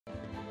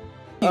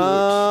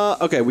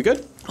Okay, we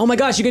good? Oh my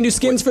gosh, you can do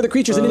skins for the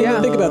creatures. I didn't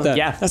even think about that.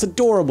 Yeah. That's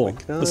adorable.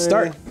 Let's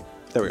start.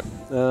 There we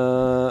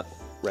go.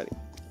 Ready.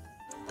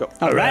 Go.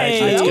 All right,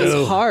 That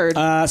was hard.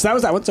 So that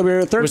was that one. So we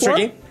were third Was floor.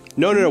 tricky?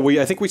 No.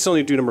 I think we still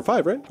need to do number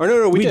 5, right? Or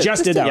no, We did.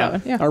 just did that Yeah.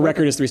 one. Yeah. Our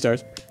record is 3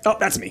 stars. Oh,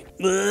 that's me.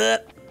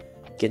 Get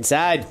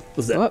inside.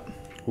 What's that? Whoop.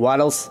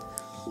 Waddles.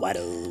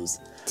 Waddles.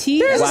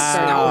 T.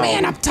 Wow.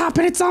 Man up top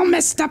and it's all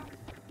messed up.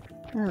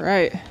 All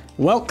right.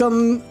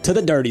 Welcome to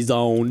the dirty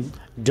zone.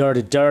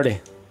 Dirty, dirty.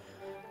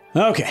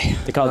 Okay.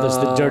 They call this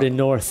the dirty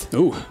north.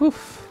 Ooh.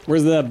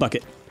 Where's the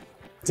bucket?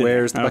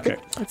 Where's the bucket?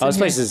 Okay. Oh, this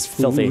place is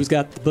filthy. Who's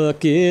got the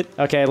bucket?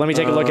 Okay, let me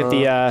take a look at the...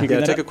 Yeah,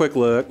 that take up? a quick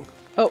look.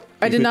 Oh,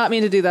 I did not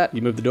mean to do that.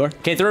 You moved the door?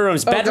 Okay, 3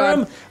 rooms. God.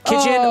 Bedroom,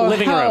 kitchen, Oh,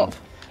 living room. help.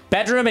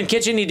 Bedroom and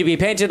kitchen need to be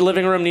painted.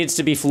 Living room needs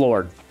to be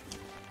floored.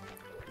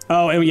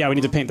 Oh, and yeah, we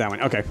need to paint that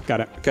one. Okay,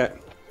 got it. Okay.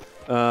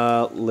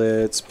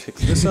 Let's pick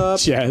this up.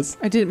 Jazz.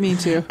 I didn't mean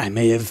to. I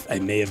may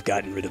have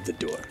gotten rid of the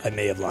door. I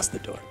may have lost the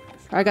door.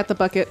 I got the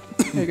bucket.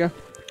 There you go.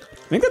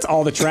 I think that's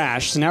all the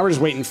trash. So now we're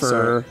just waiting for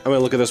Sorry. I'm gonna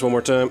look at this one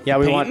more time. Yeah,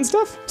 we paint want and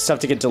stuff. stuff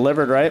to get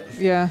delivered, right?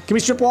 Yeah. Can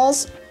we strip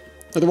walls?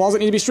 Are the walls that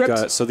need to be stripped?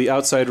 Got it. So the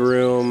outside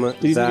room, These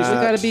need to be that,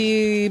 We gotta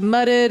be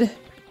mudded.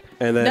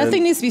 and then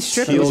Nothing needs to be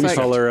stripped. teal Looks like.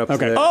 color up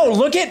Okay. there. Oh,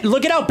 look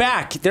at out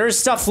back. There's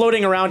stuff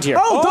floating around here.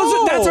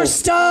 Oh, that's our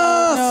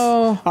stuff.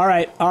 Oh. All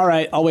right.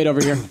 I'll wait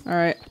over here. All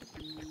right.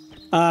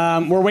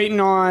 We're waiting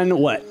on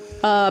what?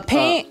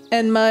 Paint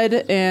and mud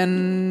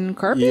and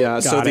carpet. Yeah,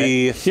 so Got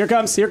the it. Here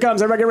comes.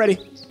 Everybody get ready.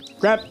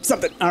 Grab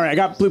something. All right, I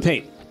got blue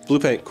paint. blue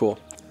paint, cool.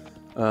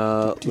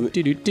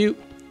 Do.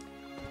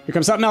 Here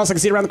comes something else. I can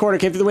see it around the corner.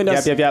 Came through the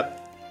windows.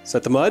 Yep.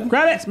 Set the mud.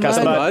 Grab it. Got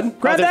some Mud. mud.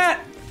 Grab Oh, that.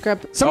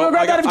 Grab. Someone Oh,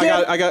 grab that if you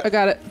can. I got. I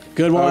got it.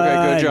 Good one.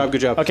 Okay,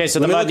 good job. Okay, so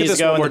Let the me mud look at needs to this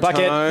go one in the more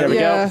bucket. time. There we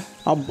Yeah.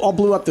 go. I'll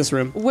blue up this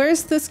room.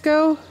 Where's this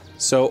go?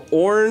 So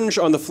orange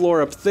on the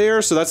floor up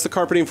there. So that's the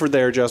carpeting for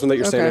there, Jasmine, that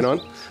you're Okay. standing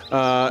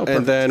on.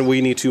 And then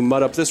we need to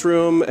mud up this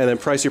room, and then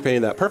Price, you're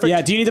painting that. Perfect.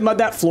 Yeah. Do you need to mud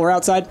that floor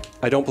outside?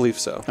 I don't believe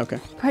so. Okay.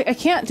 I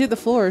can't do the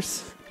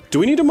floors. Do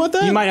we need to mud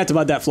that? You might have to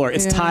mud that floor.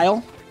 It's Yeah.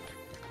 tile,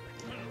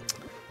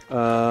 Come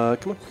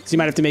on. so you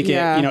might have to make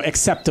Yeah. it,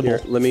 acceptable.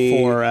 Here, let me-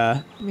 For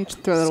Let me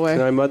throw that away.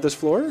 Can I mud this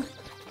floor?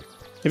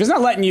 if it's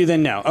not letting you,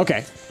 then no.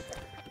 Okay.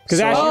 Because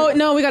Oh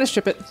no, we gotta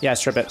strip it. Yeah,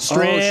 strip it.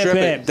 strip it.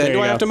 Then There do you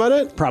I go. have to mud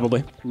it?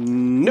 Probably.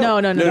 No.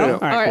 No. All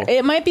right, right. cool.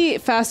 It might be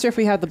faster if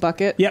we had the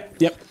bucket. Yep.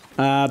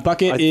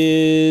 Bucket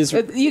is.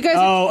 You guys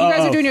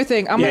are doing your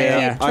thing. I'm gonna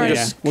Yeah. keep trying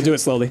just- to. We'll do it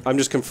slowly. I'm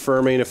just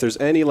confirming if there's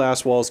any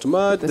last walls to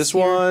mud. This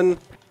here. one.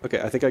 Okay,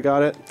 I think I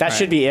got it. That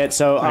should be it.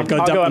 So I'll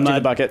dump go empty mud.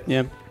 the bucket.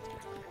 Yeah.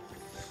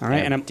 All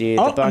right, and Empty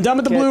the I'm done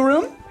with the bucket. blue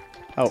room.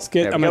 Oh, Get,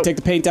 there we I'm gonna go. take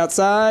the paint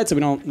outside so we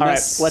don't. All right,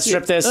 mess let's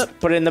strip it this. up.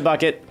 Put it in the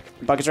bucket.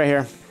 Bucket's right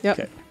here. Yep.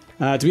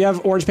 Okay. Do we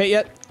have orange paint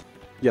yet?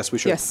 Yes, we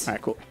should. Yes. All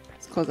right, cool.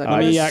 Let's close that. Oh,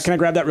 door. yeah. Can I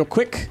grab that real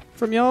quick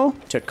from y'all?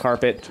 To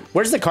carpet.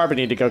 Where does the carpet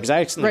need to go? Because I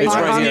actually Right It's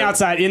here. right On the here.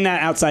 outside, in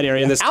that outside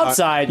area. This-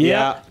 outside.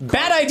 Yeah.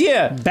 Bad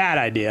idea. Bad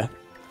idea.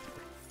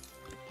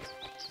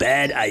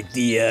 Bad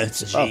idea.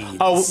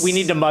 Oh, we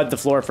need to mud the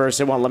floor first.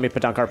 It won't let me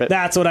put down carpet.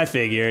 That's what I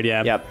figured.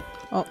 Yeah. Yep.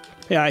 Oh.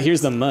 Yeah.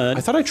 Here's the mud.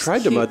 I thought I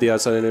tried to mud the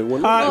outside and it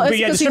wouldn't. Well, But it's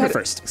you had to because you strip it had-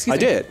 first. Excuse I me.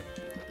 did.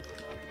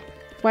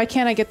 Why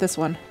can't I get this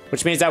one?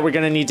 Which means that we're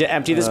gonna need to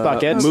empty this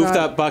bucket. Move God.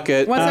 that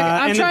bucket. One second.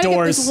 I'm and trying the to get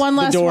doors. this one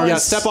The last doors. one. Yeah,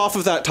 step off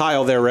of that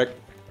tile there, Rick.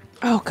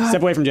 Oh God.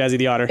 Step away from Jazzy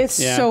the otter. It's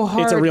Yeah. so It's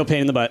a hard. real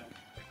pain in the butt.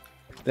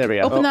 There we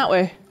go. Open that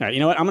way. All right. You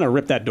know what? I'm gonna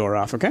rip that door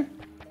off. Okay.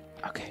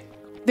 Okay.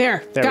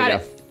 There. There Got we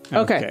it.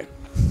 Okay.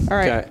 All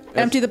right. Okay.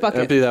 Empty the bucket.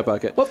 Empty that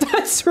bucket. Well,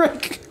 that's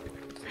Rick.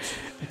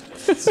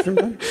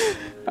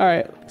 All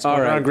right. All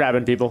We're right.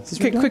 grabbing people.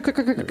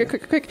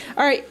 Quick.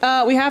 All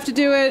right. We have to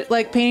do it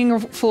like painting a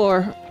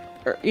floor,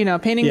 or,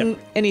 painting Yep.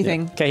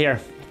 anything. Okay, here.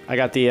 I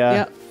got the.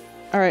 Yeah.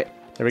 All right.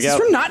 There we Is this go.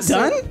 room not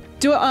done?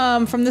 Do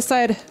it from this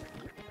side.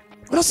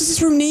 What else does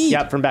this room need?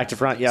 Yep, from back to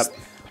front. Yep.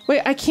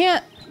 Wait, I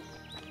can't.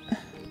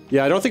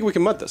 Yeah, I don't think we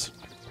can mud this.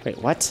 Wait,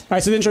 what? All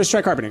right. So then just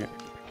try carpeting it.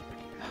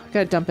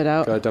 Gotta dump it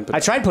out. Gotta dump it. I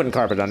tried putting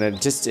carpet on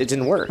it. It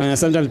didn't work.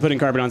 Sometimes putting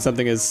carpet on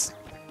something is,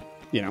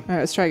 All right,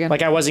 let's try again.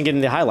 Like I wasn't getting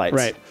the highlights.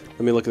 right.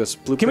 Let me look at this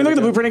blueprint. Can we look at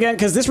the again. blueprint again?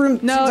 Because this room.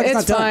 no, seems like it's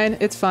not done. fine.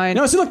 It's fine.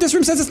 No, so look, this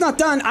room says it's not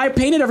done. I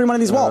painted every one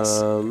of these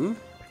walls.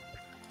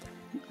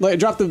 Look,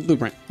 drop the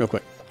blueprint real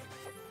quick.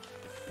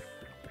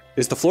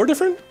 Is the floor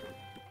different?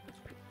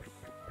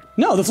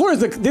 No, the floor is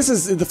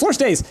the floor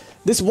stays.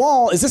 This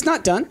wall, is this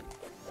not done?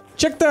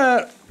 Check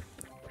the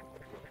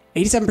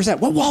 87%.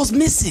 What wall's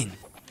missing?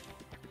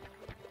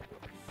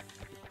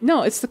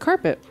 No, it's the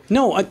carpet.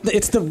 No,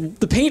 it's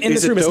the paint in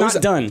this room is not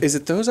done. Is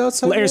it those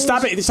outside? Here, walls?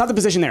 stop it. Stop the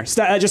position there. Just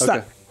Okay.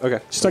 stop. Okay.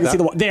 Just so I can see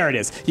the wall. There it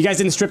is. You guys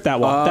didn't strip that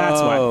wall.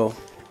 That's why. Oh.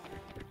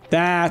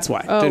 That's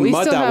why. Oh, Didn't we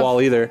mud still that have- wall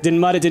either. Didn't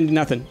mud it, didn't do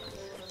nothing.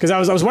 Because I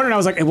was wondering, I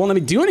was like, it won't let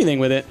me do anything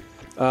with it.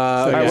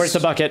 All right, where's the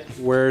bucket?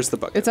 Where's the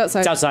bucket? It's outside.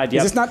 It's outside.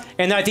 Yep. this not-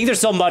 And I think there's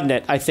still mud in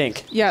it. I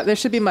think. Yeah, there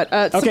should be mud.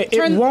 Okay,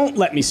 turn- it won't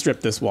let me strip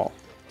this wall.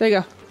 There you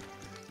go.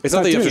 It's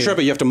not that you have to doing strip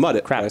it, you have to mud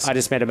it. Crap. guys. I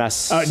just made a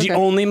mess. Do you okay.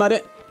 only mud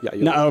it? Yeah,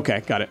 you No, only-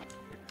 okay, got it.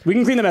 We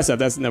can clean the mess up.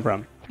 That's no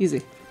problem.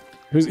 Easy.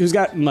 Who's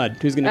got mud?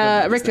 Who's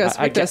gonna? Rick does.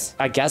 Rick does.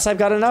 I guess I've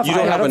got enough. You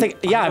don't I have don't an-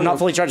 think. Yeah, I'm not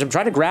fully charged. I'm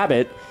trying to grab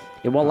it.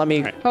 It won't let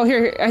me. Oh,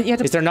 here. You have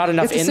to, Is there not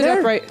enough you have to in sit there?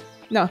 Upright.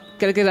 No,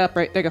 gotta get it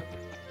upright. There you go.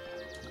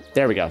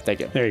 There we go.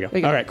 Thank you. There you go. There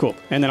you go. All right, cool.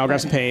 And then I'll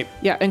grab some paint.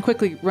 Yeah, and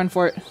quickly run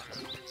for it.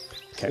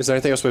 Is there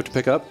anything else we have to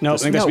pick up? No, I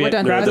think that should be we're it.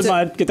 done. Grab the That's it.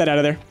 mud. Get that out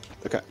of there.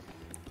 Okay.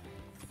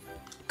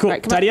 Cool. All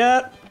right, come Tidy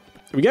up.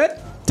 Are we good?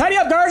 Tidy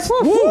up, Garth.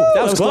 Woo,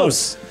 That was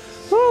close.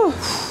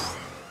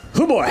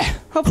 Hoo boy.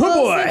 Hoo Thank you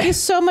boy.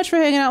 so much for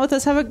hanging out with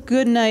us. Have a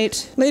good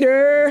night.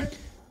 Later.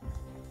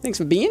 Thanks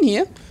for being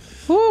here.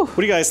 Whew. What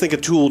do you guys think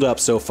of Tooled Up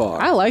so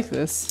far? I like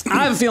this.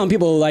 I have a feeling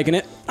people are liking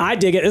it. I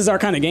dig it. This is our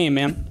kind of game,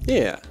 man.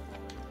 Yeah.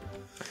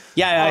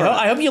 Yeah,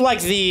 I hope you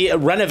like the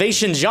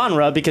renovation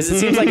genre because it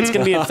seems like it's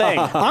going to be a thing.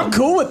 I'm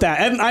cool with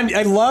that. And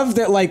I love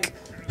that, like,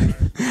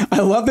 I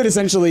love that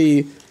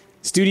essentially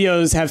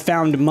studios have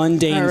found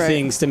mundane All right.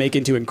 things to make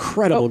into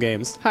incredible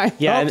games. Hi.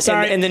 Yeah, Oh,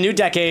 sorry. in the new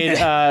decade,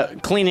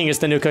 cleaning is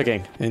the new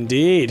cooking.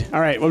 Indeed.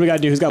 All right, what do we got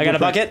to do? Who's got I got a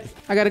blueprint? bucket.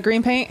 I got a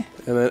green paint.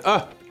 And then,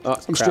 I'm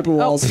crap. stripping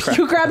walls.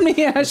 You grabbed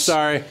me, Ash.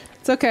 Sorry.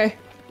 It's okay.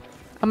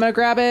 I'm gonna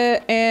grab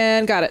it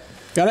and got it.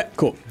 Got it?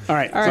 Cool. All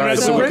right. All right, All right,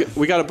 so- so blueprint?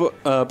 we got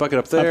a bucket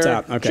up there.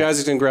 top, okay.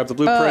 Jazzy's gonna grab the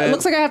blueprint. It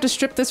looks like I have to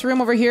strip this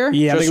room over here.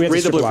 Yeah, I Just think we have to read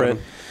the strip a lot of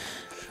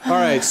blueprint. All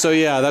right, so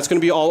yeah, that's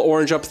gonna be all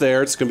orange up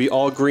there. It's gonna be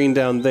all green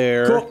down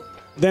there. them. Cool.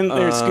 Then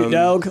there's Scoot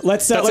Dog.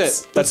 Let's that's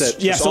let's, it. That's let's-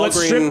 it. Yeah, Just so all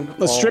let's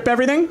green, strip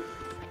everything.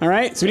 All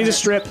right. So we need to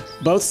strip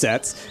both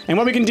sets. And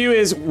what we can do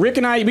is Rick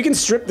and I, we can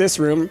strip this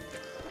room,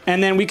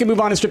 and then we can move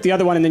on and strip the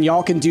other one, and then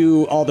y'all can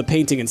do all the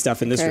painting and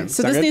stuff in this Okay. room.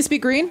 So Sound this good? needs to be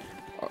green.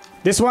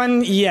 This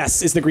one,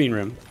 yes, is the green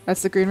room.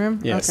 That's the green room.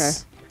 Yes. Okay.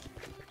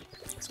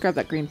 Let's grab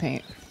that green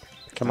paint.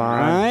 Come All on.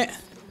 right.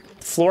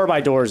 Floor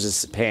by doors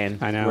is pain.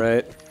 I know.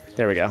 Right.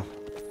 There we go.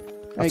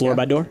 There A you floor go.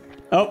 by door.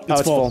 Oh, Oh, it's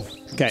it's full. full.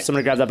 Okay.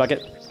 Somebody grab that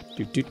bucket.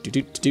 Do, do, do,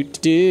 do, do, do,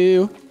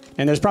 do.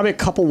 And there's probably a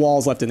couple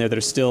walls left in there that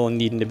are still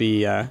needing to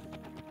be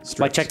stripped.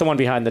 Like, check the one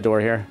behind the door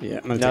here. Yeah,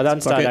 I'm gonna No, take that this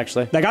one's done, bucket.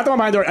 actually. I got the one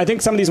behind the door. I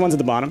think some of these ones at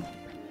the bottom.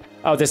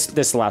 Oh, this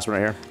is the last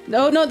one right here.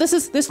 No,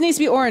 this needs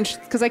to be orange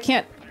because I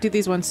can't do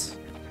these ones.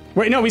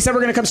 Wait, no, we said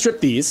we're gonna come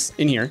strip these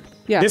in here.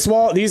 Yeah. This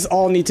wall, these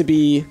all need to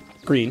be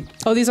green.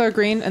 Oh, these are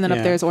green, and then Yeah,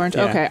 up there is orange.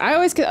 yeah. Okay. I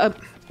always get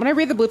when I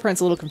read the blueprint,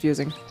 it's a little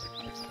confusing.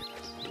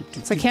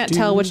 So I can't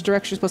tell which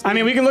direction you're supposed to. I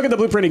mean, we can look at the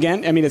blueprint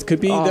again. I mean, it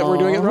could be that we're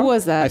doing it who wrong.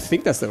 was that? I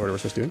think that's the order we're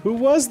supposed to do. Who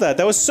was that?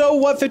 That was So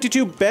What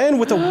 52 Ben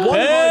with a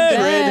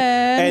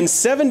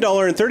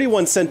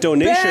 $107.31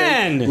 donation.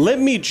 Ben! Let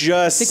me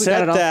just Think we got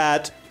set it all.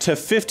 that to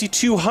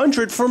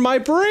 5,200 for my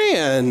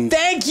brand.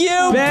 Thank you,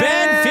 Ben.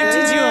 Ben!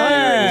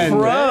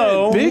 5200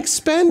 Pro. Big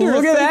spender.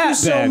 Look at Thank that, you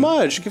so Ben.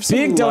 much. Give some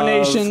Big love.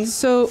 donations.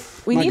 So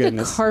we My need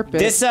goodness. a carpet.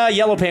 This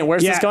yellow paint,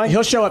 where's Yeah, this going?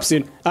 he'll show up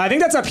soon. I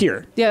think that's up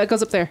here. yeah, it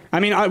goes up there. I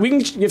mean, we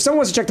can. If someone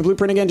wants to check the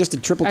blueprint again, just to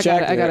triple I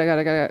check. got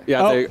it.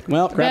 Yeah, Oh, they,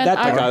 well, grab Ben, that.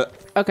 I door. got it.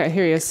 Okay,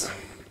 here he is.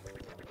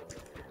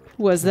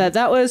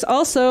 That was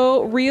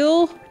also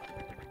real?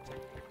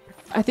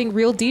 I think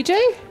real DJ?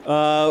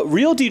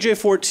 Real DJ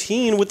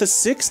 14 with the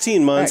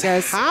 16 months. All right,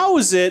 guys.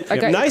 How's it? I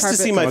got your Nice to carpet.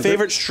 see my Someone good?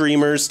 favorite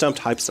streamers, Stumped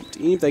Hype Stump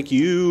Team. Thank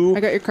you. I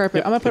got your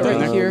carpet. I'm gonna put it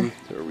right here.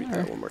 I'll read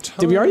that one more time.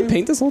 Did we already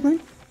paint this whole thing?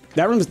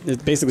 That room is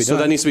basically So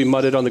done. that needs to be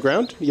mudded on the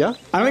ground? Yeah?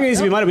 I don't think it needs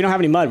to be mud. We don't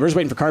have any mud. We're just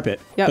waiting for carpet.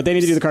 Yep. But they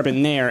need to do the carpet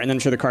in there, and then I'm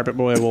sure the carpet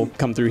boy will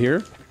come through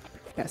here.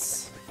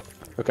 Yes.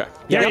 Okay.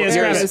 There he is.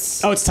 there Grab it it.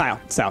 is. Oh, it's tile.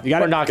 It's tile. You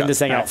got We're it? knocking this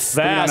thing All out right.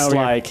 Bring it on fast, over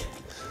here. like.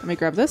 Let me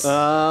grab this.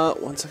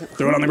 1 second.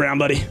 Throw it on the ground,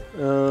 buddy.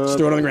 Just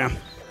throw it on the ground.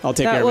 I'll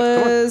take that care of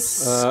it. Come on. was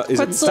is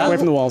it Quetzal- stop away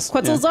from the walls.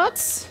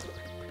 Quetzalzots?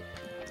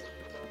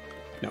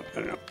 No.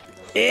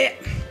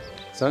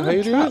 Is that how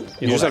you do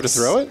it? You just have to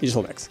throw it? You just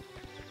hold X.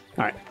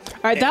 All right. All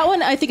right, that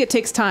one I think it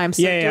takes time.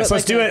 So Yeah. So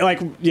let's do it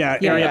like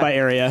area by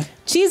area.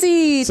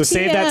 Cheesy. So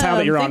save that tile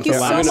that you're on Thank for you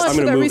last. so I'm much gonna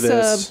for the move resub.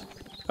 this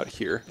out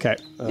here. Okay.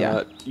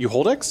 Yeah. You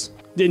hold X?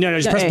 No,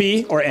 just Yeah, press A.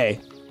 B or A.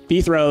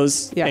 B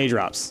throws. Yeah. A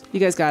drops. You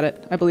guys got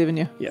it. I believe in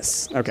you.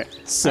 Yes. Okay.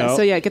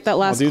 So yeah, get that I'll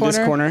last do corner.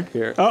 this corner.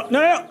 Here. Oh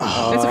no!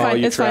 Oh, It's fine.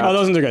 you It's fine. trapped.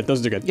 those ones are good.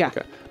 Those are good. Yeah.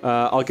 Okay.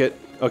 I'll get.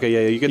 Okay, yeah,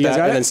 you get You guys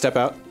that, got and it? then step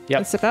out. Yep.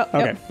 Let's step out.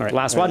 Okay. Yep. All right.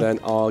 Last And one. then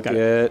I'll Got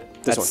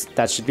get this one.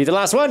 That should be the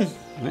last one.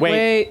 Wait.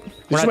 We're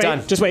Just not wait.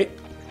 done. Just wait.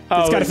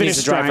 Oh, it's got to it finish needs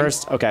to dry drying.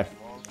 first. Okay.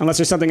 Unless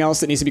there's something else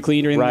that needs to be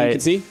cleaned or anything you Right. can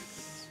see.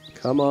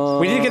 Come on.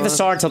 We didn't get the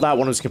star until that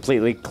one was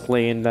completely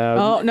clean,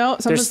 though. Oh no,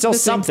 There's something's still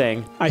missing.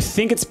 something. I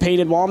think it's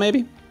painted wall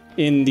maybe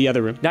in the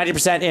other room.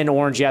 90% in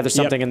orange. Yeah, there's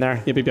something Yep. in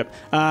there.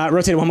 Yep.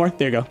 Rotate it one more.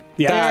 There you go.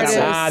 Yeah. There it that's is.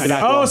 it. Ah, the I know.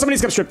 back Oh, wall.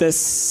 somebody's come strip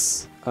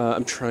this.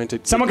 I'm trying to.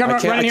 Someone come I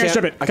run can't- in I here and can't-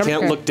 strip it. I Come- can't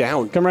Okay. look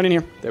down. Come right in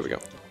here. There we go.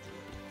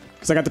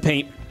 Because I got the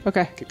paint.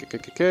 Okay.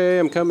 Okay,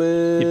 I'm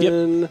coming.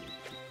 Yep.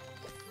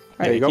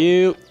 There you go. Thank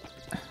you.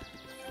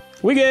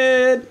 We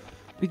good.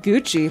 We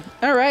Gucci.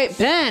 All right,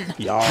 Ben.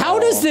 How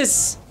does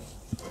this...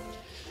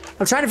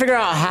 I'm trying to figure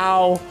out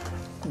how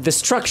the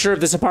structure of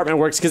this apartment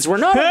works, because we're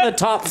not on the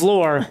top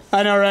floor,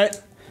 I know, right?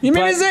 You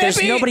mean but it's there's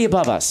happy? nobody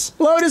above us.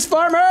 Lotus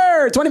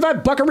Farmer, 25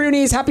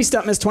 buckaroonies. Happy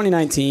Stumpmas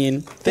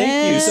 2019.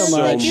 Thank you so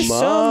much. Thank you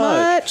so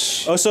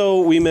much. Oh,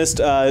 so we missed.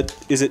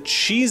 Is it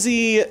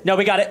Cheesy No,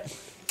 we got it.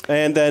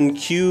 and then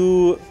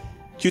Q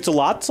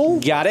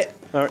Hutzalotzel? Got it.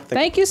 All right,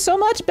 Thank you so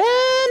much,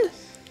 Ben.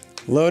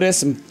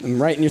 Lotus,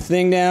 I'm writing your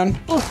thing down.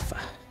 Oof.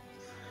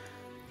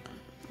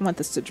 I want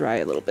this to dry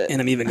a little bit.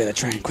 And I'm even going to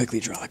try and quickly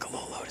draw like a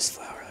little lotus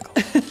flower.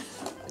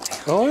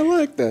 Oh, I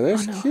like that.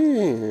 That's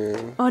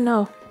cute. Oh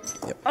no.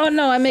 Yep. Oh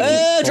no, I'm making.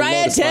 Dry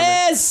it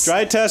test.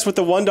 Dry test with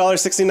the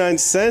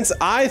 $1.69.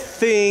 I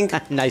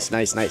think. Nice.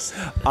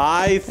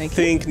 I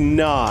think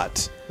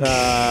not.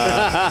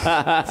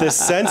 The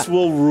cents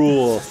will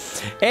rule.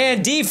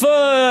 And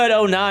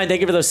D-Foot09,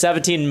 thank you for those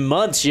 17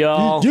 months,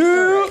 y'all.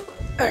 Yeah.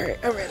 All right.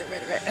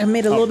 I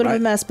made a little bit of a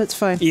mess, but it's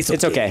fine. It's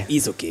okay.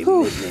 It's okay. We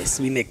make mess.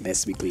 We make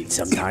mess. We clean.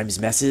 Sometimes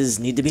messes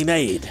need to be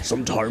made.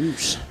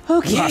 Sometimes.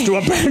 Okay. You have to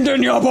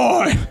abandon your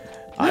boy.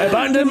 I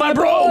abandoned my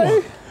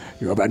bro.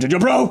 You abandoned your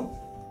bro.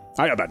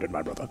 I abandoned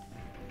my brother.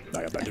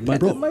 I abandoned my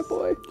bro. My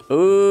boy.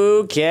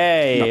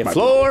 Okay,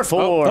 floor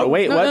 4.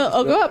 Wait, No, what? no,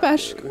 oh, go up,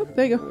 Ash. Go up.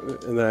 There you go.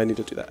 And then I need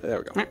to do that. There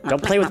we go.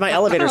 Don't play with my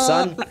elevator,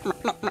 son.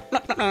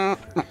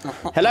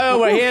 Hello,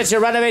 we're here to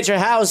renovate your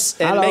house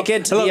and make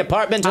it the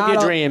apartment of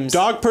your dreams.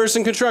 Dog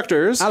person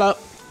constructors. Hello.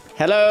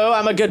 Hello,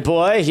 I'm a good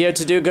boy, here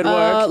to do good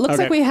work. Looks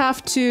Okay. like we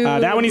have to.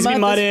 That one needs to be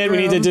mud this mudded.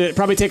 We need to room.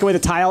 probably take away the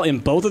tile in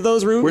both of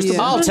those rooms. Where's the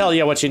I'll tell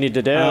you what you need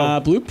to do.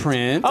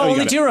 Blueprint. oh, you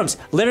only got it. 2 rooms.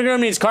 Living room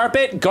needs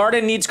carpet,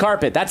 garden needs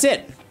carpet. That's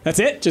it. That's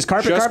it? Just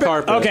carpet, Just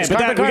carpet? carpet. Okay, Just but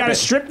carpet, we got to carpet.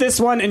 strip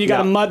this one and you got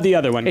to mud the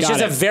other one. It's Got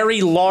just it. a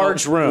very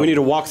large room. We need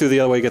to walk through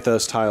the other way to get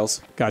those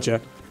tiles. Gotcha.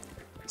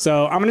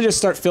 So I'm going to just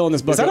start filling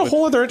this bucket. Is that a with-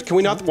 whole other? Can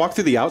we not walk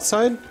through the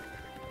outside?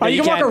 Oh, you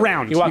you can walk can.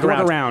 around. You walk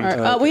around. All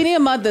right, we need to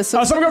mud this. So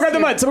Oh, someone go grab the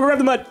mud. Someone go grab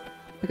the mud.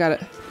 I got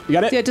it. You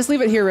got it? Yeah, just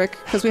leave it here, Rick,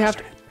 because we have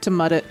to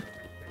mud it.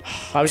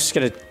 I was just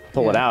going to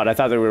pull it out. I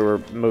thought that we were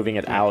moving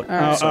it out.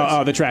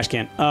 Oh, the trash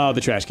can. Oh,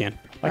 the trash can.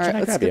 Why All can't right, I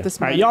let's grab get you? this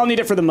All mud. right, y'all need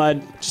it for the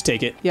mud. Just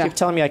take it. Yeah, Keep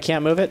telling me I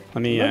can't move it.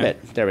 Let me move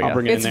it. There we I'll go.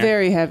 bring it it's in there.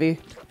 very heavy.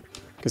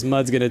 Because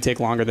mud's going to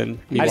take longer than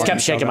me. I just walking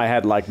kept shaking my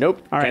head like,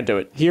 nope, All right, can't do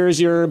it. Here's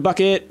your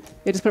bucket.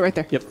 Yeah, just put it right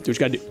there. Yep, do what you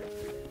got to do. All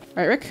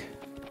right, Rick.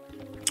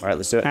 All right,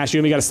 let's do it. Ash, you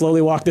and me got to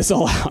slowly walk this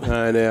all out.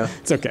 I know.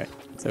 It's okay.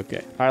 It's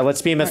okay. All right,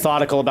 let's be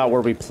methodical about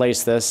where we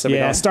place this. So we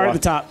Yeah, don't start at walk- the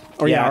top.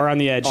 Or or on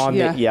the edge.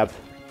 Yeah. Yep.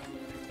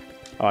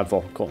 Oh, I'm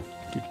full. Cool.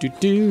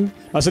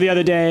 So the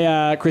other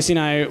day, Chrissy and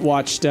I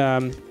watched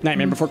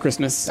Nightmare Before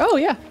Christmas. Oh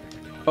yeah.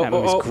 That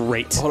movie's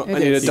great. Hold on. I It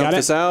need to is. You got dump it?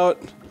 this out.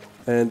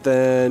 And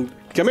then,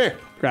 come here.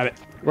 Grab it.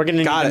 We're gonna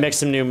need Got to it. mix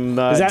some new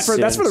mud. Is that for?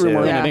 That's for the room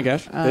we're in, Yeah. I think,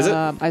 Ash. Is it?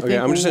 I Okay,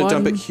 think I'm just going to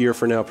dump it one- here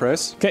for now,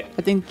 Price. Okay.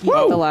 I think you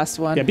got the last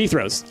one. Yeah, B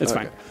throws. It's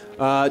fine. Do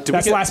That's we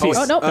the get, last piece.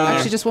 Oh no, Down there.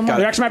 actually just one Got more.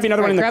 There actually might be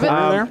another one in the Grab it.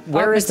 corner there.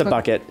 Where is the Next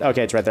bucket?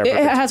 Okay, it's right there. It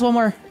Perfect. has one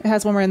more. It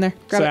has one more in there.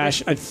 Grab So it.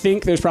 Ash, I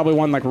think there's probably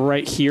one like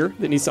right here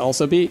that needs to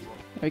also be.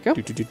 There you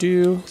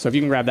go. So if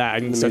you can grab that, I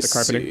can start the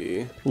carpeting.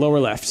 see. Lower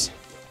left.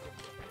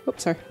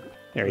 Oops, sorry.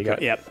 There you go.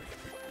 Yep.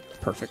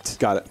 Perfect.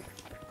 Got it.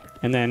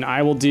 And then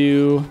I will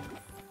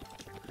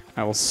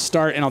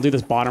start and I'll do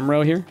this bottom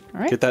row here. All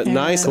right. Get that and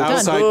nice done.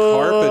 outside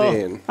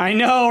carpeting. I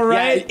know,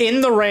 right? Yeah,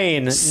 in the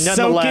rain,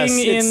 nonetheless. Soaking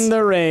in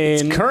the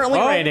rain. Currently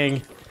Oh.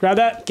 raining. Grab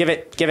that. Give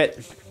it. Yeah, that's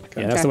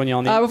Okay. the one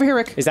y'all need. Over here,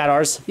 Rick. Is that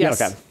ours? Yes.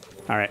 Okay.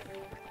 All right.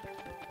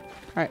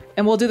 All right,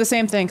 and we'll do the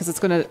same thing because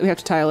we have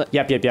to tile it.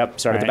 Yep.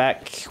 Start at the Alright.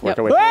 back. Work Yep.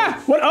 our way.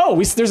 Ah! What?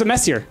 Oh, there's a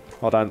mess here.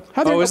 Hold on.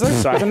 Oh, is there?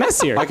 There's a mess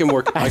here. I can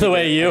work. Out of the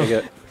way, you.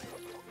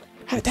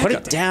 How did that Put go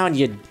it down,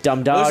 you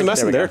dumb dog. There's a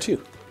mess we in go. there,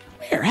 too.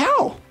 Where?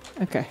 How?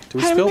 Okay. Do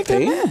we How did we spill make that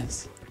paint?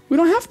 mess? We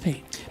don't have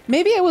paint.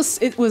 Maybe it was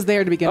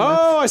there to begin with.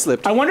 Oh, I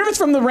slipped. I wonder if it's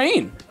from the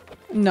rain.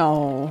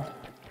 No.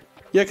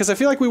 Yeah, because I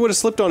feel like we would have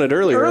slipped on it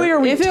earlier.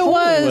 We If it totally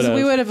was, would've.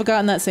 we would have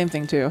gotten that same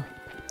thing too.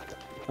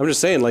 I'm just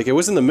saying, like, it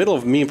was in the middle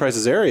of me and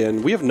Price's area,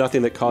 and we have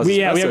nothing that causes we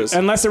have, messes.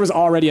 unless there was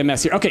already a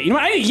mess here. Okay, you know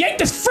what? I need to yank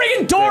this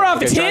friggin' door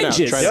off its try now,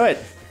 hinges. try Do it.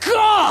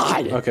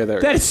 God! Okay,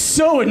 there. That is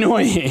so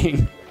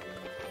annoying.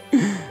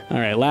 All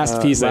right,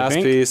 last piece, I Last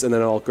think. piece, and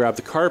then I'll grab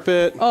the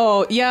carpet.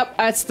 Oh, yep,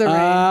 that's the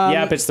rain.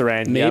 Yep, it's the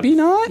rain. Maybe Yep.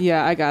 not?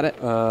 Yeah, I got it.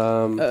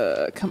 Come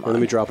Let on.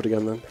 me drop it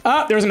again, then.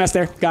 Ah, there was a mess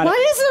there. Got Why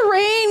it. does the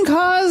rain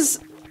cause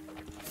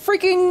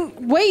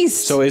freaking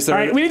waste? So is there...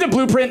 All right, we need to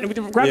blueprint.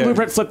 Grab the Yeah.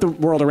 blueprint, flip the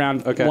world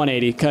around Okay.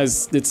 180,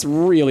 because it's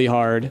really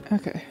hard.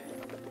 Okay.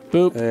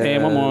 Boop,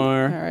 and one And-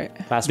 more. All right.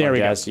 Last There one, we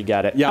go. Jess. You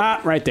got it. Yeah.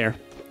 Ah, right there.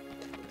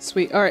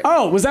 Sweet. All right.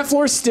 Oh, was that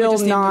floor still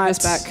Just need to move not this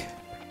back.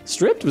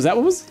 stripped? Was that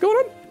what was going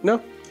on?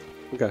 No?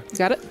 Okay. You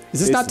got it? Is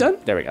this not done?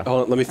 There we go.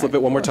 Hold on, let me flip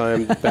it one more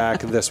time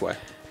back this way.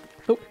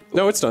 Oh.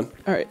 No, it's done.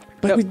 All right.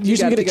 But Nope, we you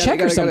usually got get it, a you got it, check you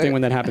got or it, you got something it.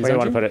 when that happens. Where do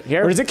you don't want to put it?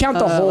 Here? Or does it count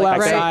the whole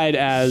like outside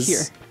as... Here.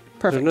 I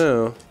Perfect. don't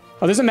know.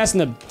 Oh, there's a mess in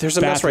the There's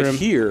a mess right bathroom.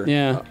 here.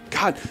 Yeah.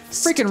 God.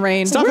 Freaking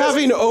rain. Stop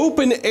having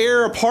open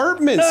air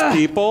apartments,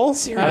 people.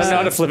 I don't know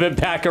how to flip it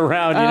back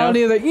around, you I don't know?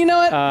 either. You know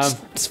what?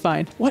 It's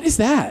fine. What is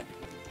that?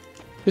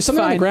 There's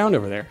something on the Fine. ground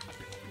over there.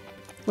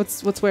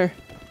 What's where?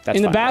 That's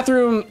in the fine.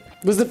 bathroom,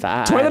 was the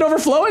Fine. toilet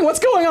overflowing? What's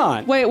going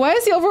on? Wait, why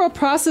is the overall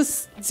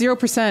process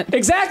 0%?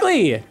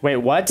 Exactly. Wait,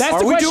 what? That's Are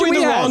the we question doing we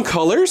the had. wrong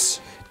colors?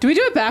 Do we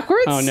do it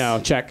backwards? Oh no,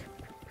 check.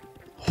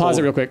 Pause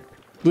it real quick.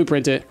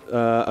 Blueprint it.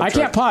 I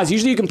can't pause.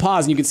 Usually you can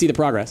pause and you can see the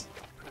progress.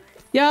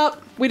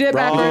 Yep, we did it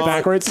Wrong. backwards.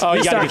 Backwards. Oh,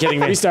 you gotta be Restart. kidding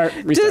me. Restart.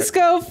 Just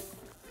go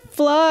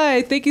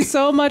fly. Thank you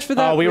so much for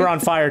that. Oh, we were on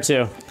fire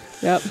too.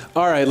 Yep.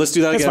 All right, let's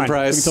do that It's again, fine.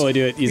 We Price. can totally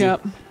do it easy.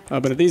 Yep.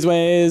 Open it these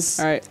ways.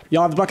 All right.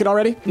 Y'all have the bucket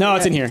already? No,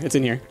 it's in Yeah. here. It's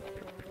in here.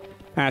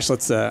 Ash,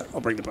 let's, I'll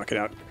bring the bucket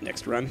out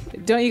next run.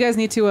 Don't you guys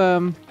need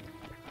to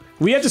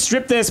We have to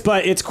strip this,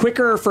 but it's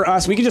quicker for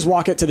us. We can just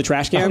walk it to the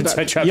trash can.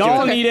 I tried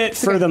Y'all doing need it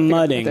for the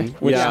mudding,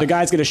 which Yeah. the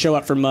guy's gonna show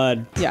up for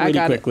mud Yeah, I pretty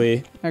got it.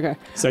 quickly. Okay.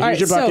 So All here's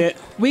your bucket.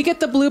 So we get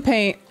the blue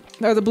paint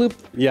or the blue.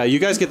 Yeah, you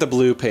guys get the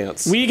blue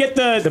pants. We get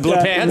the blue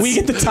pants? We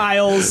get the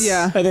tiles.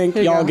 Yeah. I think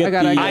Here you y'all go. get I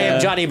got it. the. I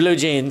am Johnny Blue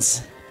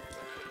Jeans.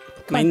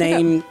 My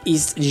name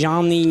is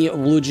Johnny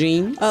Blue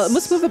Jeans.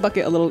 Let's move the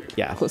bucket a little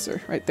Yeah.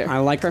 closer, right there. I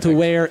like to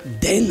wear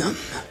denim,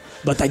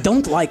 but I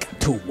don't like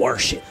to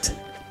wash it.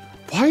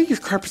 Why are your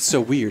carpets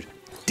so weird?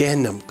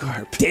 Denim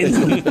carpet.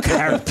 Denim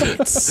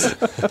carpets.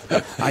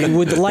 I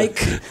would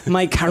like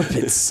my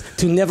carpets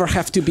to never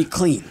have to be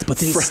cleaned,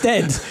 but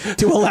instead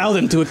to allow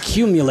them to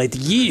accumulate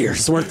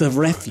years worth of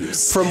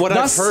refuse. From what I've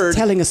thus heard,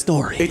 telling a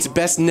story. It's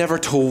best never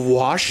to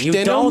wash You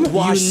denim. don't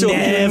wash- so You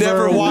you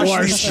never wash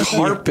wash these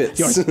carpets.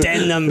 your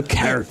denim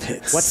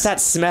carpets. What's that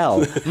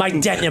smell? My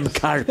denim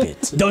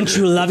carpet. Don't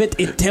you love it?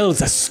 It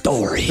tells a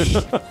story.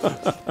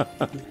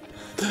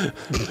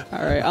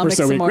 All right, I'll make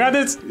So some we more. grab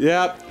it.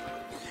 Yep.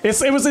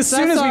 It was as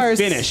soon That's as we ours.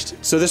 finished.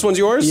 So this one's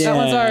yours? Yeah. That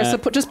one's ours.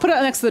 So just put it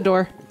next to the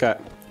door. Okay.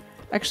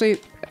 Actually,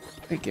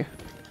 thank you.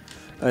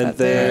 And That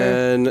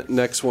there. then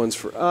next one's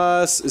for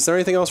us. Is there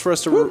anything else for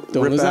us to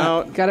Don't rip lose that.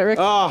 out? Got it, Rick?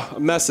 Oh,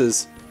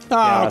 messes. Oh,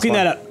 I'll that's clean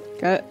fine. that up.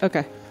 Got it. Okay.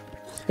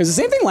 It was the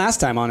same thing last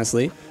time,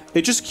 honestly.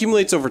 It just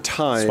accumulates over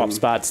time. Swap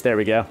spots. There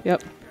we go.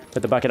 Yep.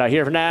 Put the bucket out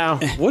here for now.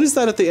 What is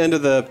that at the end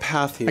of the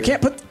path here? I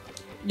can't put.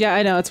 Yeah,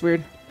 I know it's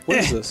weird. What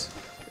is this?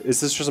 Is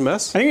this just a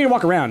mess? I think you need to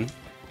walk around.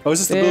 Oh, is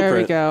this the There blueprint?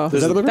 we go.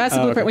 There's that the blueprint? That's the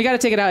Oh, blueprint. okay. We got to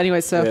take it out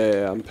anyway. So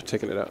Yeah, I'm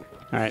taking it out.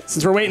 All right,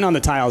 since we're waiting on the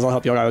tiles, I'll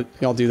help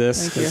y'all do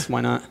this. Thank you. 'Cause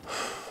why not?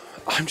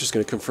 I'm just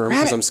going to confirm Grab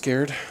because it. I'm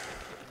scared.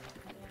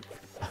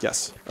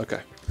 Yes. Okay.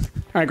 All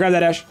right, grab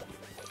that, Ash.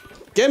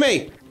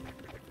 Gimme!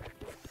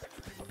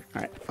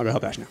 All right, I'll go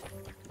help Ash now.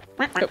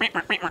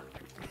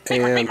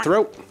 And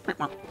throw.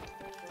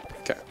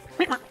 Okay.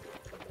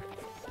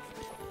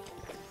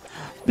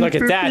 Look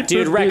at that,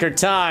 dude. Record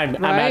time.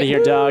 I'm out Right? of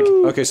here, dog.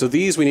 Okay, so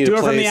these we need Do to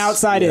it place. from the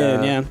outside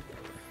in, yeah. all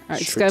right,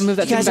 just gotta move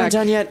that You thing guys back. aren't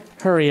done yet?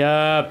 Hurry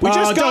up. We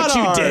just got don't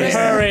you ours. dare.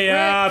 Hurry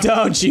up.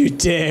 Don't you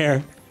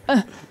dare.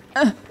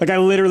 Like, I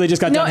literally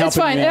just got No, done helping it's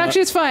fine. me out.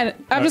 Actually, it's fine.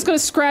 I'm just gonna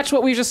scratch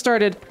what we just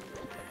started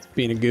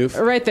Being a goof.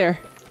 All right there.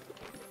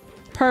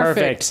 Perfect.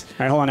 Perfect.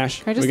 right, hold on,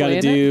 Ash. I just We got to lay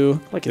in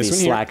do Look at this these one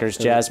here. slackers,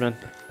 Jasmine.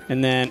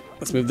 And then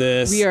let's move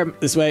this We are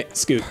this way.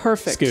 Scoot.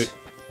 perfect. Scoot.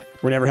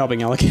 We're never helping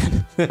y'all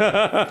again.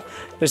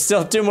 There's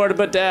still 2 more to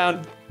put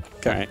down.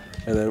 All right.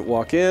 And then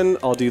walk in.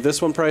 I'll do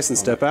this one, Price, and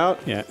step out.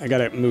 Yeah, I got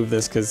to move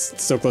this because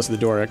it's so close to the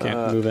door. I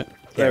can't move it.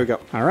 There we go.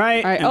 All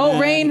right. All right. and Oh,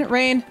 then-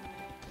 rain.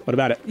 What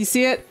about it? You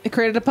see it? It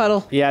created a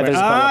puddle. Yeah, there's a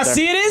puddle up there.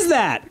 See, it is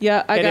that.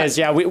 Yeah, I It got is,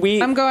 yeah.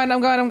 We I'm going.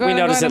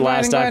 noticed it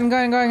last time. I'm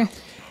going.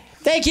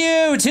 Thank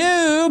you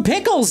to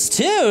Pickles,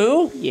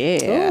 too.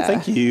 Yeah.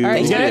 Thank you. All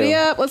right, Get it? ready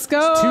up. Let's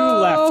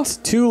go.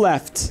 Two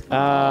left.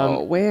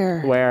 Oh, where?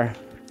 Where?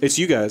 It's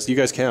you guys. You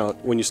guys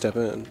count when you step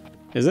in.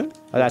 Is it?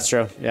 Oh, that's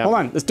true. Yeah. Hold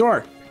on. This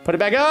door. Put it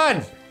back on.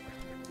 What's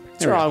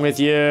There we wrong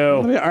with you?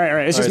 All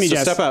right. It's just All right, me, so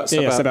Jess. step out,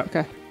 step yeah, out. step out.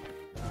 Okay.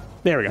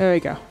 There we go. There we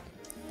go.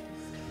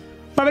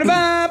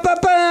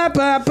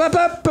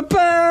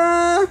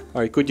 All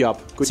right, good job.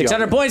 Good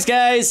 600 job. points,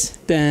 guys.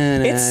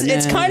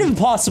 It's kind of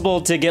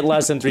impossible to get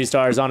less than 3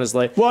 stars,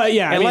 honestly. Well,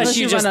 yeah. I mean, Unless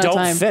you you just run out of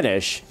don't time.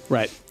 finish.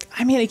 right.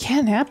 I mean, it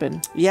can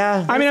happen.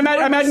 Yeah. I mean,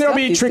 I imagine there'll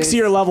be stuff these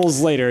trixier days.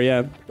 levels later.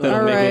 Yeah. That'll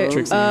All make it right.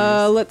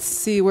 trixier. Let's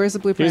see. Where's the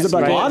blueprint? Here's the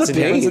bucket. A lot It's of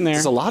in there. paint. It's in there.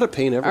 There's a lot of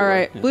paint everywhere. All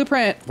right.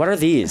 Blueprint. What are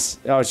these?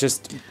 Oh, it's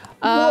just... We need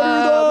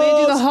to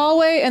do the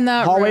hallway and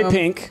that Hallway room.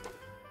 pink.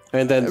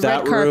 And then Red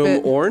that room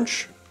carpet.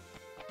 orange.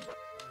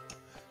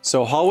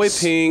 So hallway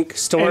pink,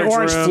 Storage And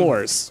orange room.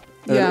 floors.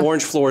 and then Yeah.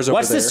 orange floors over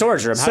What's there. the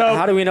storage room? So-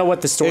 How do we know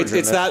what the storage room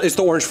It's is? that. It's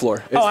the orange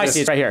floor. It's Oh, I this. see.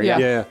 It's right here. Yeah.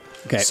 Yeah. Yeah.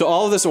 Okay. So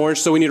all of this orange.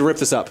 So we need to rip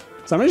this up.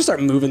 So I'm gonna just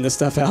start moving this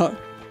stuff out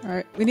All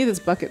right. We need this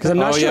bucket. because I'm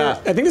not Oh, sure. yeah.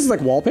 I think this is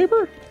like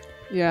wallpaper.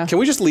 Yeah. Can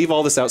we just leave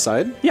all this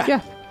outside? Yeah.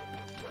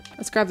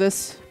 Let's grab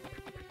this.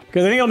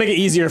 Because I think it'll make it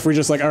easier if we're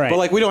just like, all right. But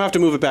like we don't have to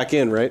move it back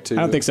in, right? I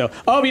don't think so.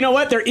 Oh, but you know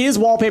what? There is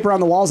wallpaper on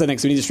the walls, I think,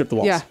 so we need to strip the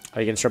walls. Yeah. Oh,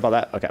 you can strip all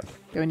that? Okay.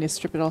 Yeah, we need to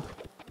strip it all.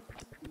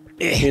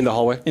 in the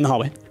hallway. In the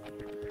hallway.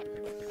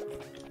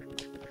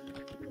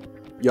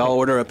 Y'all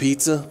order a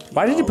pizza?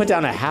 Why did you put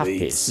down a half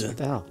piece? What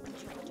the hell?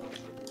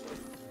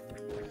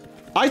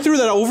 I threw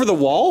that over the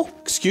wall?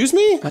 Excuse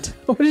me? What?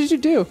 What did you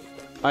do?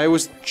 I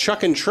was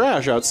chucking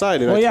trash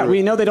outside and Well, I yeah, threw we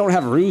it. know they don't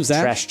have roofs,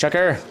 Zach. Trash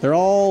chucker. They're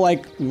all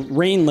like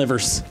rain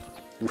livers.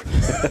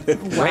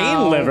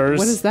 Rain livers.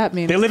 What does that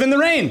mean? They live in the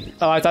rain.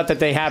 Oh, I thought that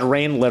they had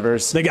rain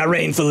livers. They got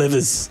rain for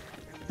livers.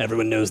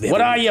 Everyone knows they have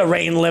What a, are you,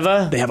 rain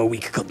liver? They have a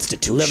weak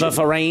constitution. Liver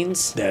for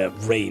rains? They're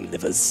rain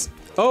livers.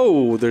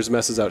 Oh, there's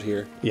messes out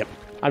here. Yep.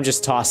 I'm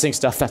just tossing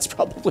stuff. That's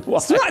probably why.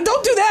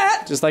 Don't do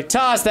that! Just like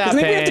toss that I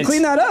think we have to paint.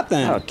 clean that up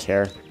then. I don't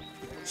care.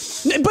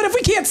 But if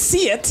we can't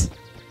see it,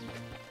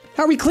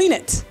 how do we clean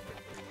it?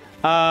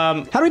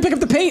 How do we pick up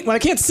the paint when I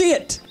can't see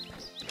it?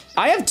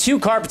 I have 2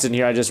 carpets in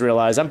here. I just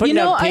realized I'm putting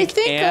down I pink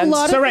think and a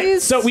lot So of right,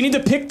 these. so we need to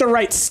pick the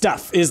right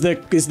stuff. Is the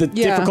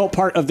difficult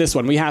part of this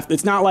one? We have.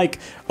 It's not like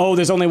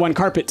there's only one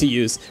carpet to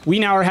use. We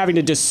now are having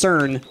to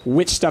discern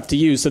which stuff to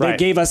use. So they Right.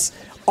 gave us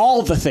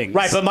all the things.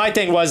 Right, but my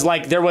thing was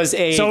like there was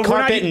a So we're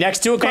carpet not- next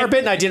to a carpet,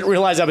 and I didn't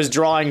realize I was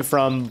drawing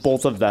from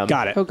both of them.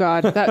 Got it. Oh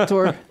God, that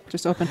door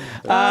just opened.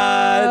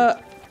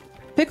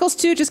 Pickles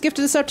 2 just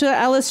gifted us up to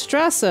Alice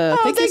Strasse. Thank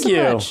thank you so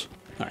you. much.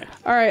 All right.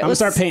 All right, I'm gonna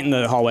start painting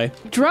the hallway.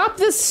 Drop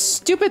this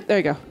stupid. There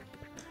you go.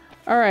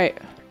 All right.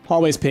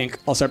 Hallway's pink.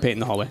 I'll start painting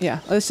the hallway. Yeah.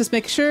 Let's just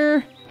make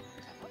sure.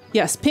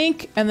 Yes,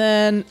 pink, and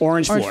then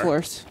Orange floor.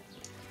 floors.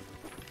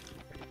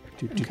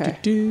 Okay.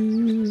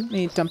 Do. Let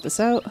me dump this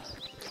out.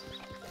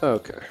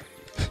 Okay.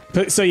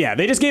 But, so yeah,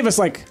 they just gave us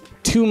like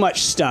too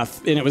much stuff,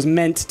 and it was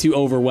meant to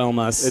overwhelm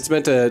us. It's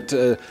meant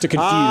to confuse.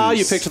 Ah,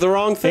 you picked the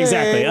wrong thing.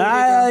 Exactly.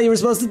 You were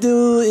supposed to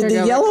do you the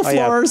go. yellow Oh,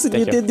 yeah. floors, and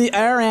Thank you you. did the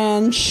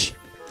orange.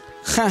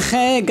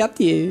 Haha, got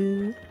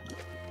you.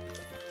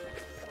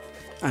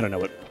 I don't know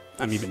what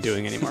I'm even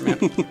doing anymore, man.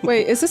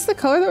 Wait, is this the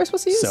color that we're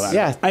supposed to use? So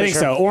Yeah, I for think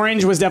sure. so.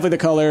 Orange was definitely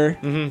the color.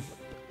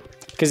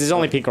 Because it's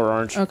only pink or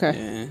orange. Okay.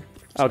 Yeah.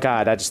 Oh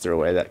God, I just threw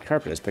away that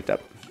carpet is picked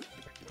up.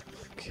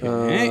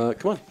 Okay.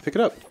 Come on, pick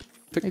it up.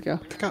 There you go.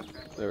 Pick up.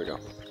 There we go.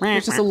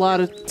 There's just a lot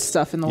of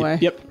stuff in the way.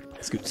 Yep.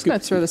 Scoot, scoot. gonna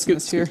throw this in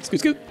this here. Scoot,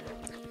 scoot.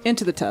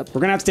 Into the tub.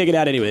 We're gonna have to take it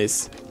out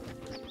anyways,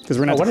 because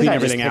we're gonna have What to did clean I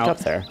just everything pick out. up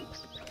there?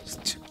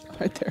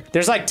 Right there.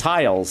 There's like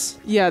tiles.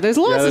 Yeah, there's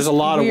lots Yeah, there's a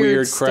lot of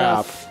weird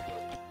crap. stuff.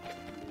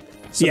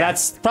 So Yeah.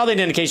 that's probably an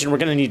indication we're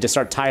going to need to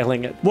start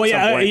tiling it. Well,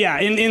 yeah, yeah.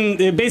 In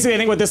basically, I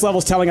think what this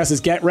level's telling us is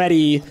get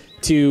ready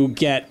to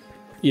get,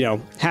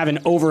 have an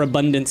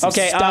overabundance of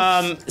Okay,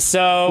 stuff.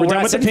 so we're done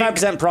at with the pink.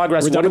 75%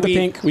 progress. We're What done do with the we-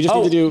 pink. We just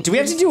need to do- Do we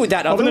have to do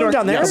that oven the door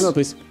down there? Yeah, open the door,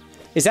 please.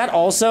 Is that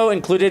also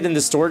included in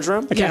the storage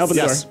room? I can't Yes. open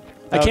the Yes. door.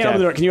 I can't Okay. open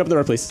the door. Can you open the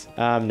door, please?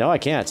 No, I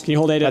can't. Can you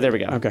hold A? Oh, there we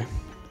go. Okay.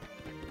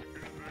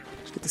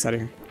 Let's get this out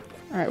of here.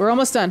 All right, we're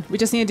almost done. We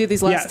just need to do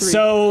these last 3.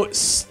 So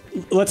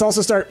let's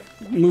also start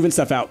moving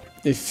stuff out.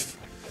 If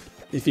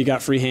you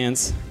got free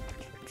hands,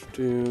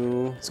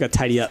 it's got to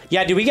tidy up.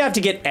 Yeah, do we have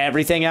to get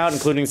everything out,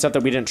 including stuff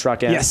that we didn't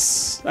truck in?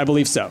 Yes, I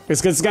believe so.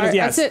 It's got All to right,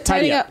 yeah, that's it.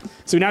 tidy Tidying up. up.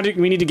 So now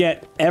we need to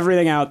get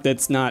everything out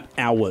that's not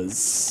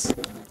ours.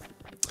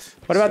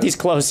 What about these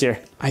clothes here?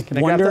 I Can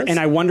I wonder, grab those? and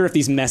I wonder if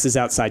these messes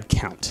outside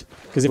count.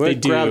 Because if We'll they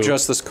do, grab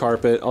just this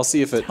carpet. I'll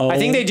see if it. Oh I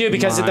think they do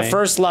because at the my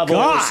first level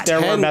God.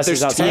 there were messes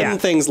there's outside. 10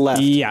 things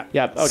left. Yeah.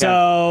 Yep, okay.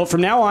 So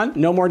from now on,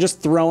 no more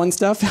just throwing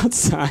stuff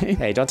outside.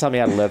 Hey, don't tell me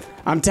how to live.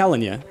 I'm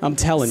telling you. I'm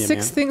telling you,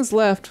 6 man. things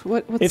left.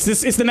 What's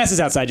It's the messes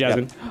outside,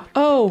 Jasmine.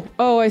 Oh,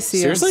 I see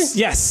 'em. Seriously?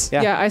 Yes.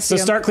 Yeah, I see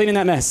So 'em. start cleaning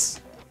that mess.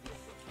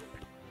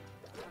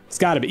 It's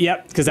got to be.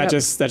 Yep. Because Yep. that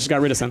just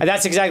got rid of some. And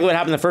that's exactly what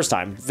happened the first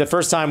time. The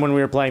first time when we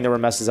were playing, there were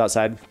messes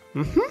outside.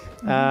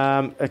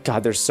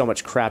 God, there's so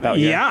much crap out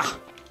here. Yeah.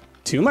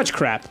 Too much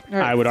crap, All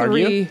right, I would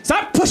argue. 3.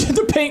 Stop pushing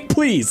the paint,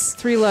 please.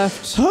 3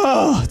 left.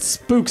 Oh, it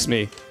spooks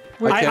me.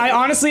 I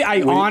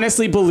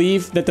honestly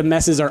believe that the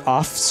messes are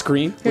off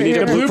screen. We need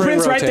Here, a here. The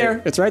blueprint's right rotate.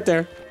 there. It's right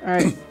there. All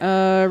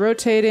right.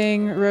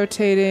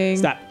 Rotating.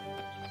 Stop.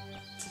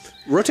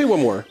 Rotate one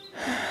more.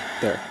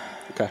 There.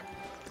 Okay.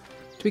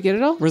 Do we get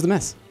it all? Where's the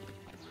mess?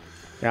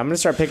 Yeah, I'm gonna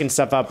start picking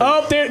stuff up.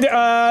 Oh, there.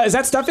 Is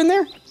that stuff in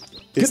there?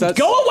 Is that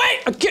Go away!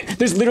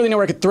 There's literally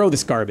nowhere I could throw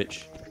this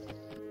garbage.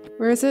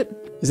 Where is it?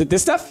 Is it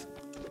this stuff?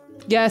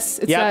 Yes,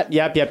 it's Yep,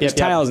 that. yep. There's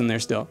tiles in there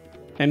still.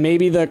 And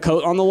maybe the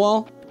coat on the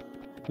wall?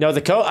 No, the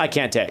coat I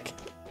can't take.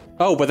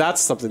 Oh, but that's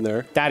something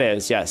there. That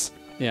is, yes.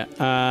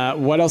 Yeah.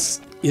 What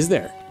else is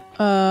there?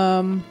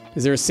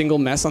 Is there a single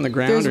mess on the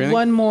ground There's or anything?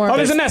 one more. Oh,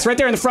 there's a mess right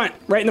there in the front.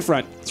 Right in the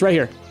front. It's right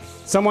here.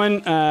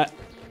 Someone,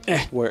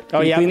 Where?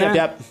 Oh, you yeah, clean yep, that?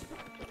 yep.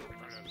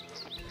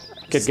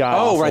 Good God.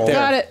 Oh, right there.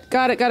 Got it.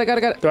 Got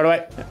it. Throw it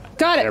away.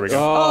 Got it. There we go.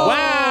 Oh.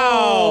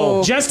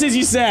 Wow! just as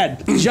you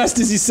said. Just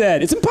as you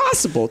said. It's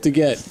impossible to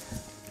get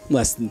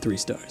less than 3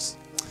 stars.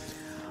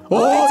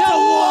 Oh, It's a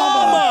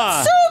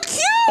llama! So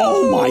cute.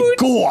 oh my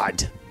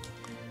God.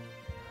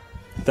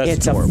 That's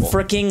It's adorable. a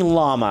freaking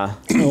llama.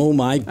 Oh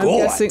my I'm God.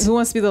 guessing, who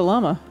wants to be the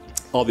llama?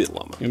 I'll be the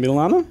llama. You gonna be the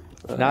llama?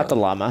 Not the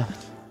llama.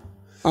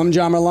 I'm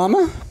Jammer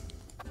Llama.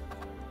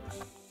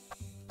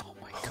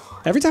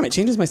 Every time it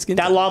changes my skin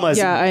That tone. llama is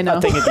Yeah, I know.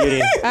 a thing of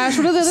beauty. Ash,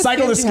 what are the other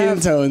Cycle the skins you skin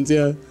have? tones,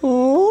 yeah.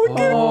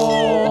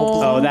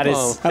 Oh, that is.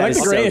 Oh. I like the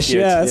so grayish, cute.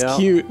 yeah, that's Yeah.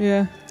 cute.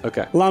 Yeah.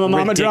 Okay. Llama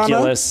Mama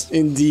Ridiculous. drama?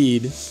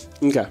 Indeed.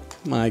 Okay.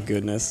 My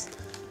goodness.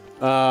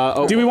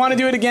 Oh, Do we want to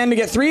do it again to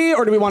get 3,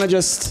 or do we want to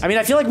just... I mean,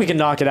 I feel like we can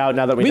knock it out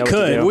now that we know what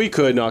could. to do. we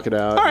could knock it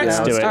out. All right, Yeah.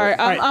 let's do it. All right,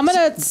 right. I'm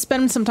gonna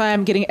spend some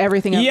time getting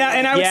everything up. Yeah,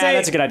 and I would Yeah, say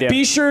that's a good idea.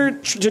 be sure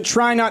to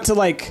try not to,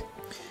 like,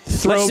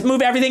 throw... Let's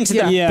move everything to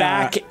the Yeah.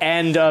 back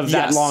end of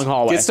that Yes. long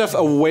hallway. Get stuff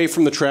away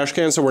from the trash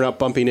can so we're not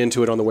bumping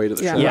into it on the way to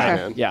the Yeah. trash yeah,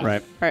 can. yeah.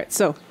 Right. All right,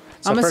 so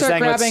I'm gonna first start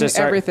thing, let's grabbing just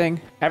start-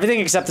 everything Everything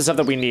except the stuff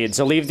that we need.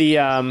 So leave the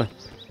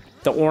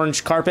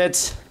orange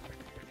carpet.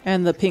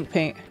 and the pink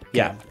paint.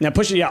 Yeah. Now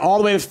push it, all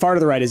the way as far to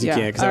the right as you Yeah.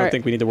 can, because I All don't right.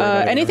 think we need to worry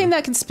about it. Anything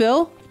that can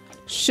spill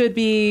should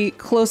be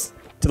close.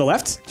 To the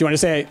left? Do you want to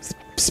say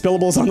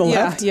spillables on the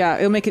left? Yeah,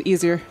 it'll make it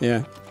easier.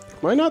 Yeah.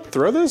 Why not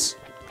throw this?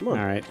 Come on.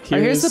 All right.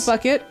 Here's the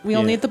bucket. We'll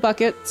yeah. need the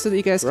bucket so that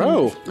you guys can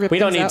Bro. rip We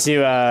don't things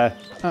need out.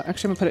 to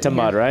Actually, I'm gonna put it in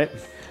mud, here. right?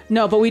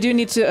 No, but we do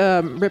need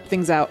to rip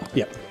things out.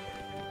 Yep.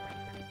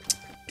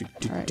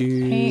 All right.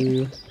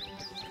 Paint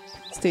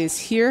stays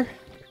here.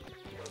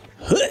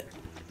 All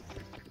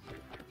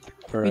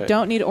We right.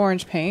 don't need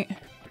orange paint.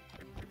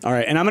 All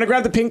right, and I'm gonna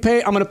grab the pink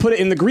paint. I'm gonna put it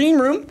in the green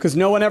room because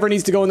no one ever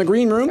needs to go in the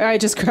green room. I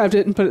just grabbed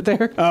it and put it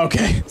there.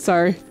 Okay,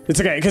 Sorry.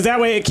 it's okay because that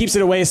way it keeps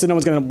it away so no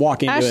one's gonna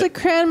walk into Ashley it.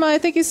 Cranma,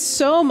 thank you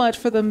so much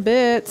for them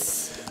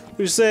bits.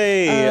 You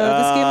say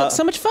This game looks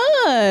so much fun.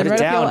 Put it Right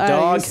down, up your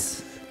dog.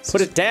 eyes.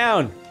 Put it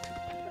down.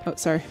 Oh,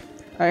 sorry.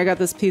 All right, I got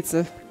this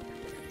pizza.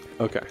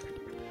 Okay.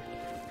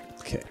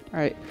 Okay. All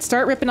right,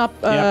 start ripping up.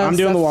 Yeah, I'm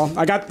doing the stuff. wall.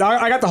 I got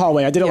the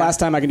hallway. I did it Yeah. last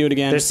time. I can do it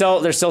again. There's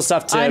still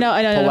stuff to I know.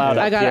 pull out.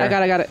 I got it.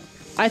 here. I got it.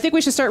 I think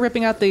we should start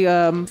ripping out the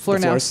floor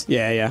now. Floors.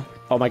 Yeah.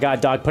 Oh my god,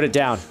 dog, put it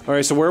down. All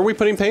right. So where are we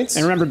putting paints?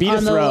 And remember, be to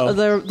On throw.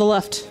 the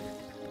left.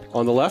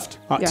 On the left.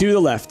 Yeah. To the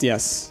left,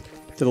 yes.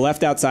 To the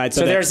left outside.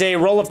 So that- there's a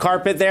roll of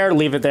carpet there.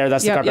 Leave it there.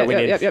 That's the Yep, carpet we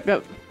need. yep.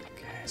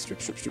 strip.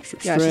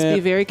 Yeah, just be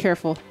very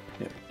careful.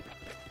 Yep.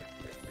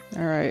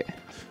 All right.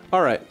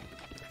 All right.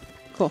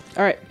 Cool.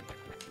 All right.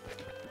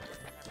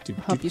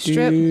 Help you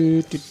strip.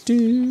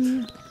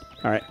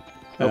 All right.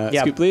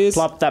 Yeah, Scoop, please.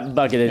 plop that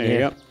bucket in There here.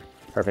 you go.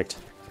 Perfect.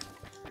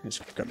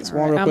 Just grab this All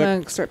wall right, real I'm quick.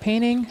 gonna start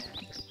painting.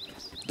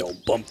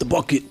 Don't bump the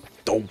bucket.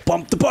 Don't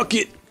bump the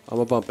bucket. I'm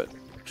gonna bump it.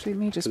 Actually,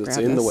 let me just It's grab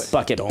in this. the way.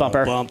 Bucket Don't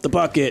bumper. bump the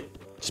bucket.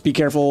 Just be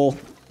careful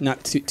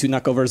not to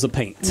knock over the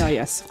paint. No,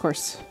 yes, of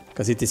course.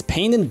 Because it is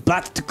pain in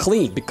butt to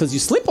clean. Because you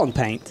slip on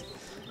paint,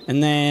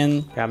 and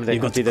then Yeah, I'm gonna you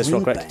got do to this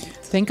real clean quick. paint.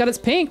 Thank God it's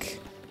pink,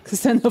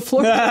 because then the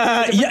floor.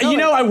 Yeah, you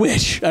know, I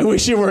wish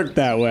it worked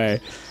that way.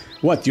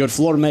 What? Your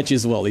floor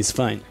matches well. It's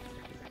fine.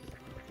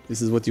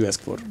 This is what you ask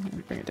for.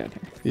 Bring it down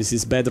here. This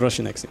is bad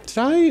Russian accent. Did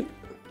I?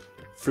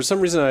 For some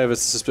reason, I have a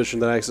suspicion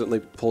that I accidentally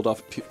pulled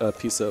off a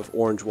piece of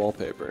orange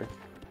wallpaper.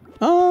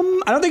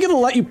 I don't think it'll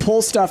let you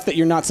pull stuff that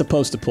you're not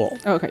supposed to pull.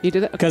 Oh, okay, you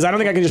did it. Okay. Because I don't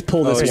think I can just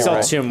pull this. Oh, There's yeah, still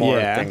right. two more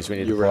Yeah. things we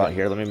need to You're pull right. out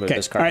here. Let me move Okay.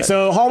 this All carpet. right.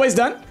 So hallway's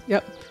done.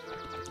 Yep.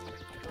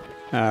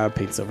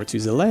 Paint's over to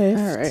the left.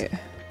 All right.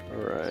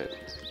 All right.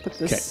 Put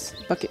this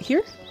bucket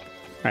here.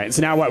 All right.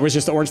 So now what? Was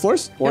just the orange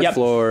floors? Orange Yep.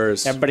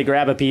 floors. Everybody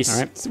grab a piece. All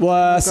right.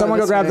 Well, someone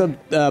go this grab way.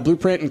 the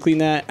blueprint and clean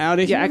that out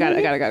of here. Yeah, I got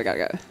it.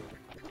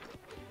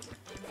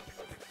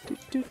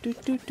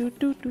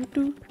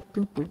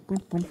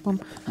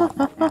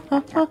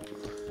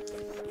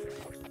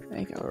 There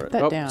you go. All right. Put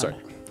that Oh, down. sorry.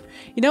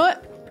 You know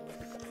what?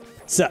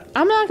 So,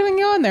 I'm not gonna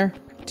go in there.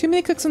 Too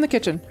many cooks in the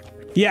kitchen.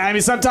 yeah, I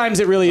mean, sometimes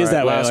it really is All right,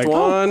 that way. last Like,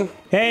 one.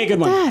 hey, good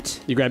one. That.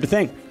 You grabbed a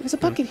thing. There's a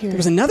bucket here. There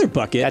was another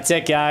bucket. That's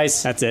it,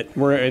 guys. That's it.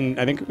 We're in,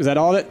 I think, was that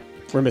all of it?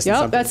 We're missing Yep,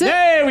 something. that's it.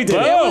 Hey, we did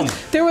Boom. it.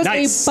 There was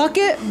Nice. a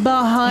bucket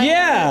behind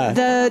Yeah.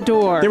 the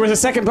door. There was a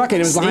second bucket. It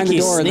was behind the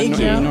Sneaky, door in the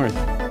sneaky.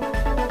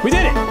 north. We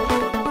did it.